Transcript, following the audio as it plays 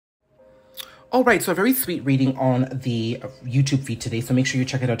All right, so a very sweet reading on the YouTube feed today, so make sure you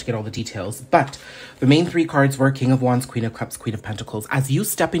check it out to get all the details. But the main three cards were King of Wands, Queen of Cups, Queen of Pentacles. As you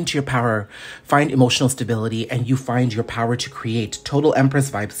step into your power, find emotional stability, and you find your power to create total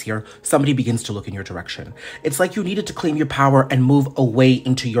Empress vibes here, somebody begins to look in your direction. It's like you needed to claim your power and move away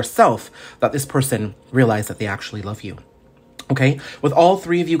into yourself, that this person realized that they actually love you. Okay, with all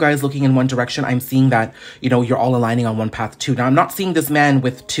three of you guys looking in one direction, I'm seeing that, you know, you're all aligning on one path too. Now, I'm not seeing this man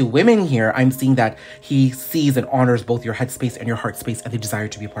with two women here. I'm seeing that he sees and honors both your headspace and your heart space and the desire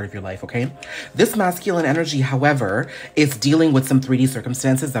to be a part of your life, okay? This masculine energy, however, is dealing with some 3D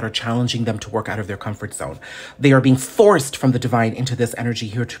circumstances that are challenging them to work out of their comfort zone. They are being forced from the divine into this energy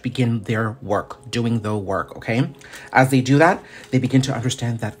here to begin their work, doing the work, okay? As they do that, they begin to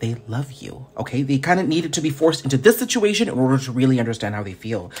understand that they love you, okay? They kind of needed to be forced into this situation in order to really understand how they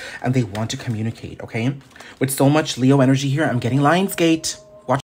feel, and they want to communicate, okay? With so much Leo energy here, I'm getting Lionsgate.